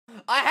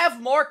I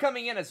have more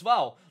coming in as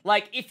well.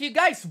 Like, if you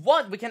guys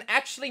want, we can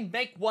actually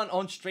make one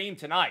on stream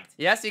tonight.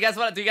 Yes, you guys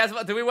want?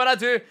 Do we want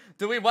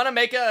to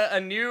make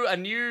a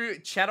new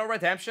channel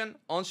redemption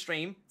on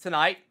stream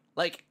tonight?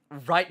 Like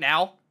right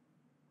now?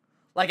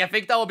 Like, I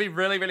think that would be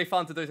really, really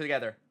fun to do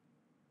together.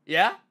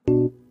 Yeah?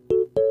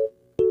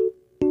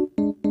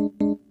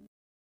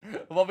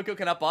 What we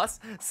cooking up, boss?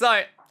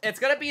 So, it's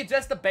gonna be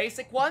just the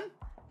basic one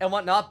and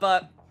whatnot,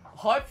 but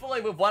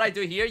hopefully with what I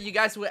do here, you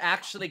guys will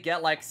actually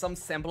get like some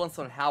semblance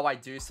on how I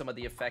do some of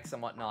the effects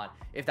and whatnot,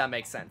 if that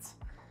makes sense.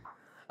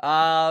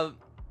 Yeah,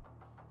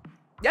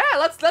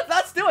 let's do it.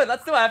 Let's do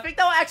it. I think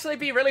that will actually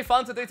be really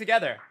fun to do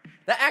together.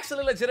 That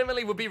actually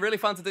legitimately would be really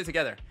fun to do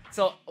together.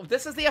 So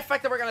this is the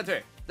effect that we're gonna do.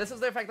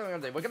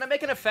 We're gonna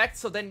make an effect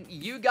so then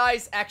you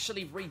guys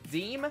actually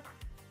redeem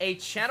a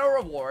channel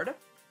reward.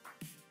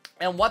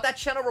 And what that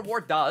channel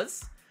reward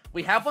does,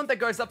 we have one that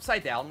goes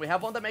upside down. We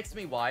have one that makes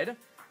me wide.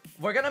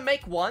 We're gonna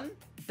make one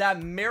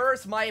that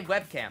mirrors my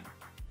webcam.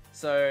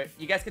 So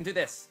you guys can do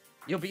this.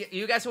 You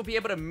guys will be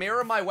able to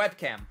mirror my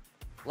webcam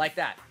like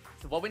that.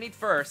 So what we need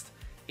first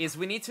is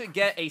we need to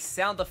get a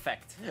sound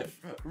effect.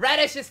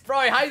 Radish is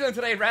pro. How you doing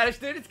today, Radish,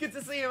 dude? It's good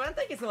to see you, man.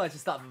 Thank you so much for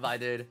stopping by,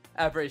 dude.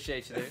 I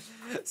appreciate you, dude.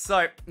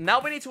 So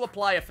now we need to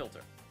apply a filter.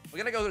 We're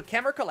gonna go to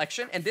camera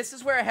collection, and this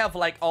is where I have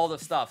like all the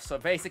stuff. So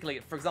basically,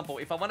 for example,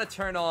 if I want to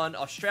turn on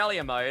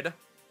Australia mode,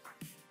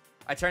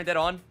 I turn that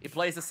on, it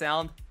plays the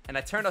sound, and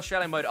I turn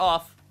Australia mode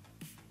off,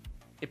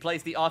 it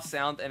plays the off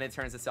sound, and it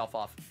turns itself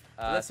off.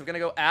 So we're gonna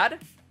go add,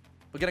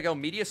 we're gonna go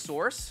media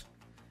source,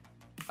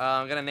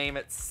 I'm gonna name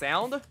it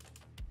sound,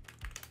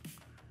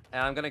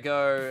 and I'm gonna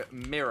go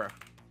mirror.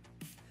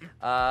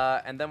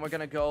 And then we're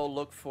gonna go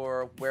look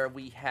for where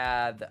we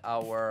had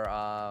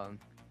our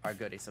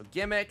goodies. So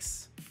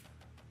gimmicks,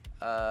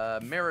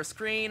 mirror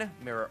screen,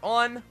 mirror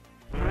on.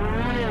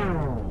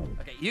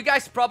 Okay, you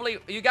guys probably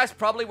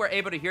were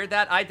able to hear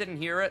that. I didn't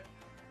hear it.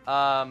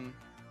 Sound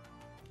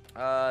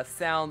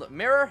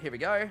mirror. Here we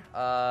go.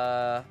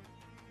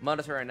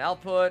 Monitor and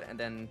output, and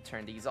then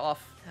turn these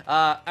off.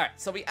 All right.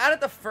 So we added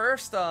the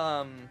first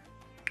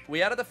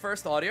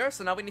audio.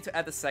 So now we need to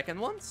add the second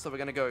one. So we're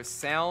gonna go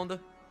sound,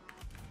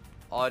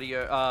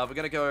 audio. We're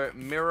gonna go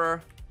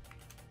mirror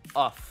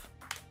off.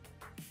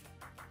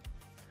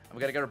 I'm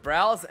gonna go to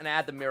browse and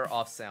add the mirror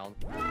off sound.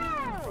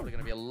 It's probably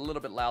gonna be a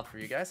little bit loud for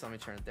you guys, so let me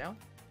turn it down.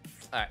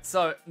 Alright,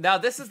 so now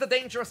this is the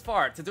dangerous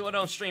part, to do it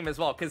on stream as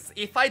well, because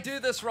if I do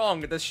this wrong,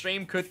 the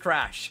stream could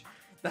crash.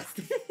 That's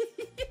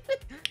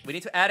we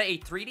need to add a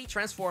 3D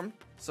transform,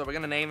 so we're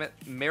gonna name it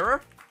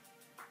mirror.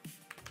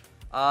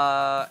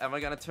 And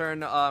we're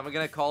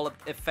gonna call it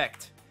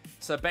effect.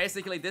 So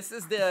basically this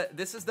is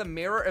the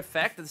mirror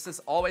effect. This is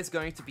always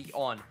going to be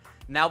on.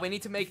 Now we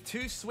need to make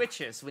two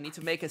switches. We need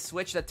to make a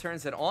switch that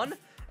turns it on,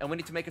 and we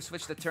need to make a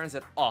switch that turns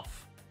it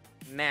off.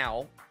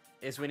 Now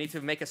is we need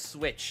to make a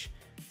switch.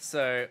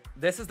 So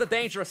this is the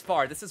dangerous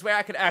part. This is where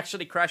I could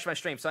actually crash my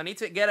stream. So I need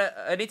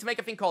to make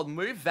a thing called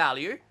move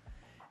value,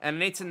 and I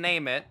need to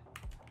name it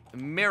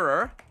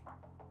mirror,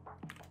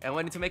 and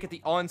we need to make it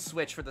the on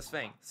switch for this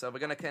thing. So we're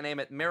gonna name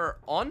it mirror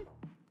on,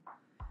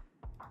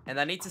 and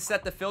I need to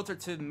set the filter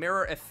to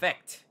mirror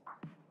effect.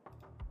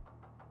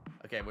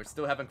 Okay, we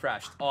still haven't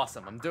crashed.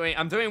 Awesome. I'm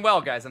doing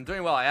well, guys. I'm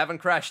doing well. I haven't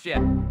crashed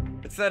yet.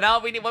 So now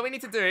what we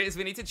need to do is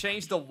we need to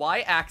change the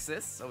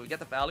y-axis. So we get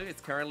the value.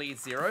 It's currently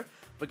 0.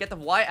 We get the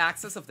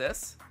y-axis of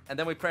this, and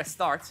then we press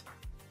start.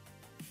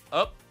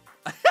 Oh.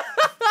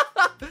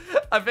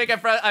 I think I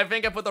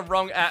put the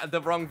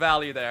wrong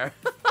value there.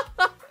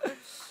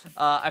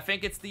 I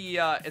think it's the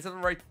is it the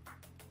right?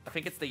 I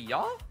think it's the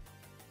yaw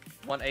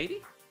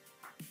 180.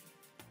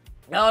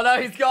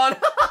 No, he's gone.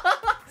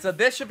 So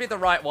this should be the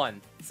right one.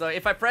 So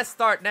if I press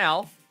start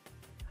now,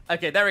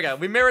 okay, there we go.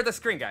 We mirrored the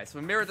screen, guys. We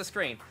mirrored the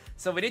screen.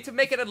 So we need to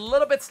make it a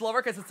little bit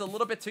slower because it's a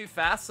little bit too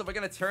fast. So we're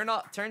gonna turn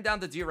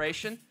down the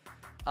duration.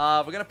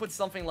 We're gonna put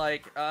something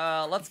like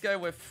let's go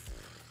with,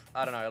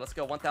 I don't know. Let's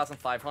go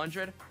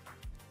 1,500.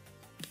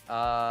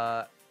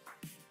 I'm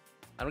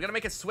gonna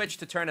make a switch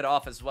to turn it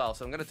off as well.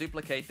 So I'm gonna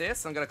duplicate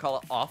this. I'm gonna call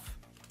it off.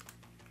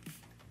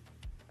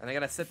 And I'm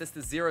gonna set this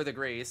to 0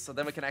 degrees, so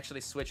then we can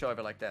actually switch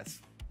over like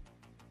this.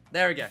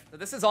 There we go. So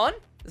this is on.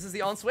 This is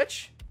the on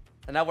switch.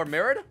 And now we're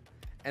mirrored.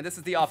 And this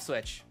is the off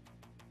switch.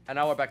 And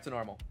now we're back to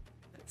normal.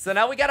 So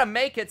now we gotta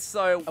make it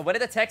so when it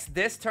detects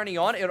this turning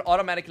on, it'll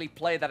automatically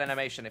play that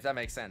animation, if that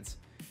makes sense.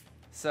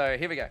 So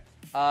here we go.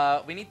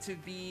 We need to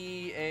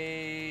be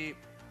a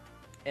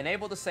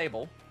enable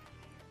disable.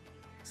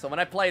 So when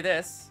I play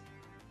this,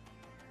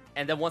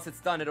 and then once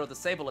it's done, it'll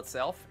disable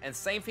itself. And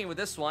same thing with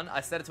this one.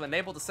 I set it to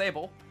enable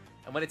disable.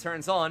 And when it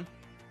turns on,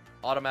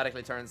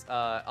 automatically turns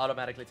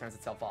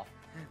itself off.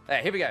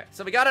 Alright, here we go.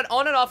 So we got an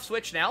on and off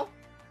switch now.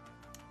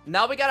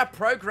 Now we gotta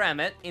program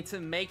it into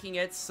making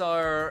it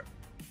so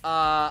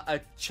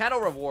a channel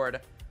reward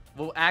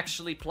will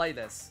actually play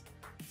this.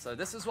 So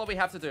this is what we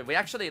have to do.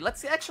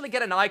 Let's actually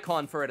get an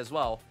icon for it as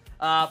well.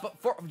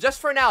 But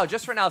just for now,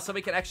 so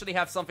we can actually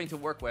have something to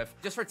work with.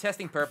 Just for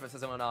testing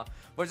purposes and whatnot,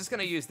 we're just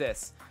gonna use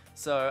this.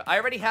 So I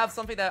already have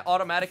something that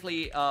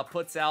automatically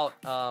puts out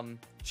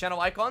channel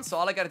icons. So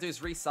all I gotta do is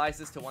resize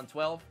this to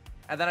 112.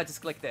 And then I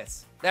just click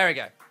this. There we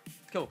go.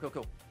 Cool, cool,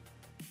 cool.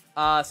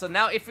 So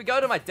now if we go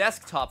to my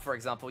desktop, for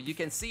example, you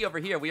can see over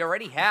here, we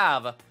already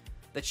have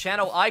the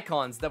channel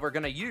icons that we're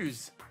gonna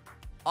use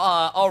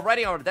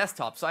already on our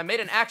desktop. So I made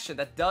an action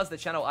that does the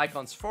channel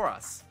icons for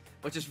us,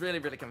 which is really,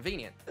 really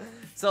convenient.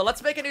 So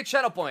let's make a new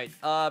channel point.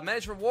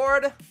 Manage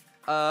reward,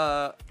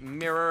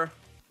 mirror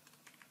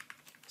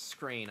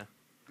screen.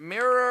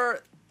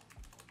 Mirror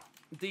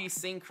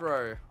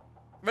DeSynkro.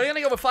 We're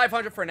gonna go with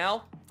 500 for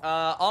now.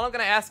 All I'm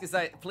gonna ask is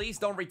that please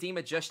don't redeem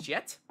it just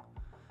yet.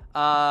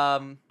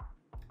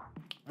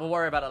 We'll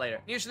worry about it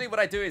later. Usually what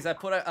I do is I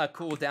put a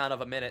cooldown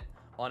of a minute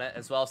on it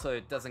as well so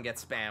it doesn't get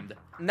spammed.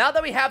 Now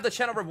that we have the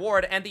channel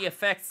reward and the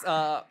effects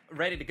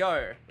ready to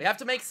go, we have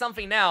to make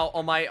something now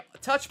on my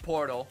touch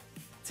portal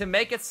to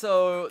make it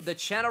so the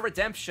channel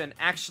redemption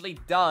actually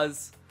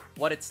does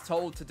what it's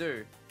told to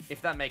do,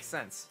 if that makes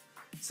sense.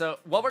 So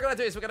what we're gonna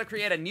do is we're gonna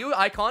create a new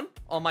icon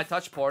on my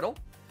touch portal.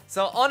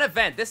 So on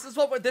event, this is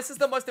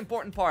the most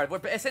important part. We're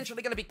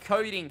essentially gonna be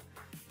coding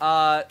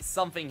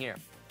something here.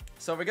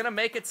 So we're gonna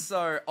make it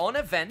so on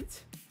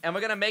event, and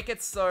we're gonna make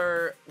it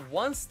so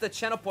once the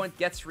channel point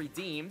gets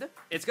redeemed,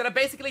 it's gonna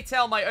basically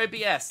tell my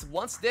OBS,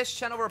 once this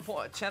channel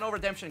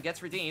redemption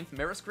gets redeemed,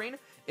 mirror screen,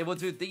 it will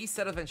do these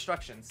set of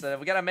instructions. So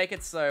we gotta make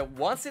it so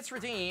once it's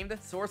redeemed,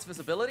 source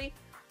visibility,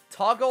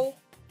 toggle,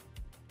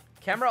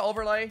 camera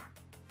overlay,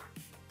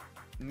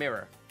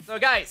 mirror. So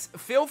guys,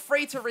 feel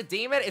free to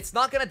redeem it. It's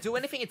not gonna do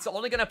anything, it's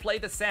only gonna play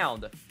the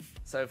sound.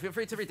 So feel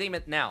free to redeem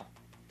it now,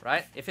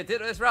 right? If it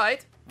did this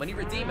right, when you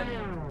redeem it,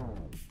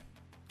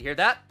 you hear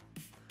that?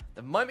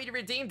 The moment you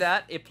redeem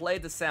that, it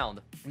played the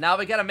sound. Now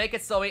we gotta make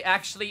it so it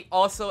actually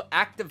also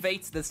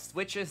activates the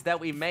switches that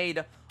we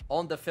made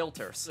on the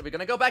filters. So we're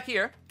gonna go back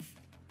here,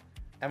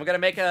 and we're gonna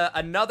make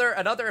another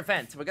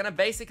event. We're gonna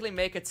basically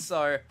make it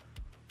so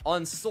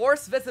on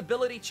source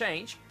visibility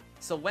change,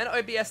 so when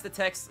OBS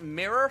detects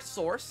mirror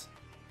source,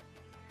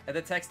 it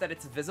detects that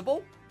it's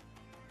visible,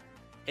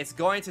 it's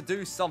going to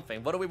do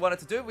something. What do we want it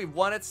to do? We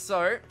want it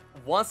so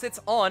once it's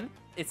on,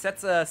 it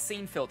sets a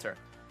scene filter.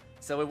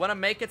 So we want to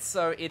make it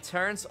so it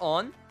turns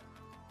on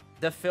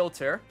the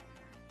filter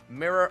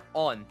mirror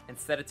on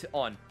instead of to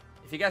on.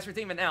 If you guys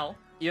redeem it now,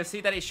 you'll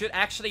see that it should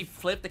actually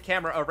flip the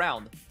camera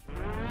around.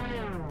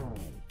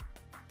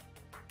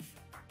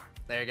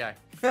 There you go.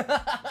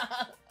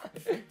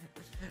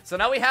 So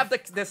now we have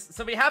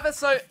so we have it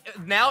so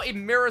now it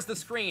mirrors the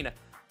screen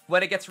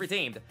when it gets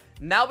redeemed.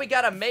 Now we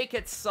gotta make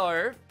it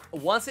so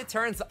once it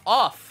turns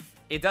off,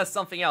 it does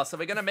something else. So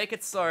we're gonna make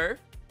it so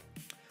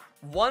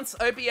once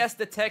OBS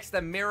detects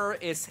the mirror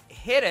is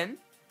hidden,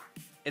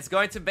 it's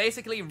going to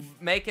basically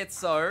make it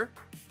so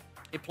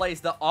it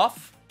plays the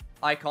off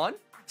icon.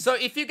 So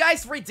if you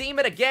guys redeem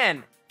it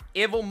again,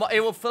 it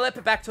will flip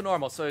it back to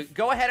normal. So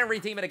go ahead and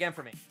redeem it again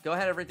for me. Go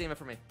ahead and redeem it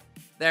for me.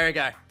 There you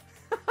go.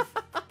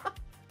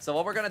 So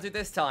what we're gonna do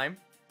this time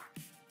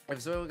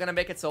is we're gonna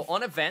make it so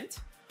on event,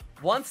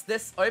 once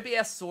this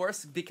OBS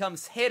source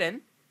becomes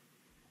hidden,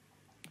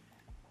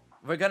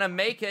 we're gonna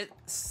make it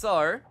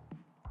so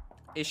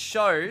it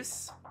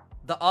shows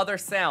the other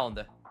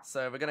sound.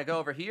 So we're gonna go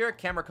over here,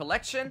 camera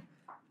collection,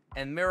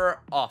 and mirror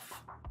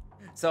off.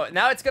 So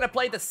now it's gonna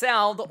play the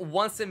sound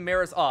once it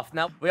mirrors off.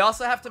 Now, we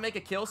also have to make a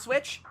kill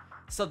switch,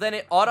 so then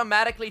it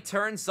automatically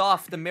turns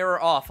off the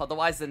mirror off.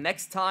 Otherwise, the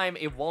next time,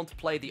 it won't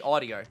play the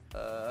audio.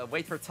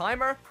 Wait for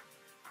timer.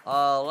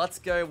 Let's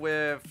go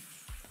with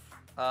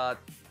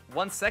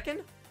 1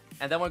 second.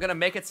 And then we're gonna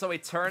make it so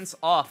it turns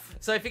off.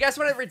 So if you guys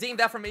want to redeem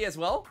that for me as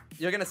well,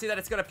 you're gonna see that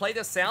it's gonna play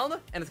the sound,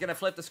 and it's gonna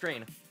flip the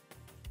screen.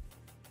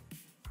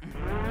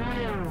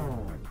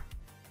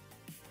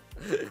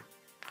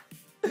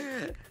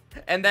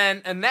 And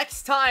then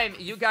next time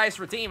you guys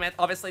redeem it,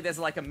 obviously there's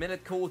like a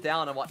minute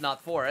cooldown and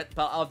whatnot for it,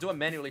 but I'll do it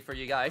manually for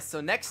you guys.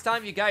 So next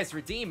time you guys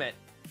redeem it,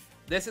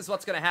 this is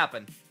what's gonna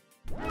happen.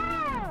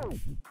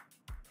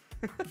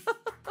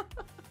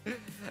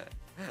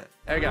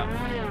 There we go.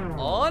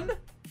 On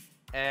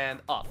and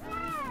off.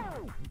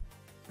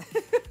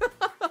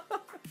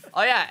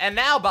 Oh yeah, and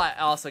now, but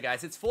also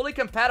guys, it's fully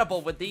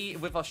compatible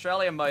with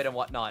Australia mode and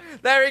whatnot.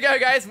 There we go,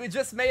 guys. We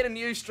just made a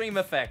new stream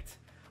effect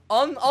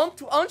on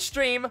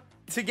stream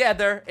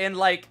together in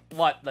like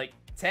what, like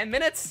 10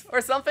 minutes or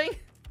something.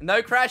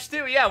 No crash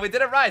too. Yeah, we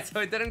did it right, so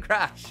it didn't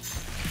crash.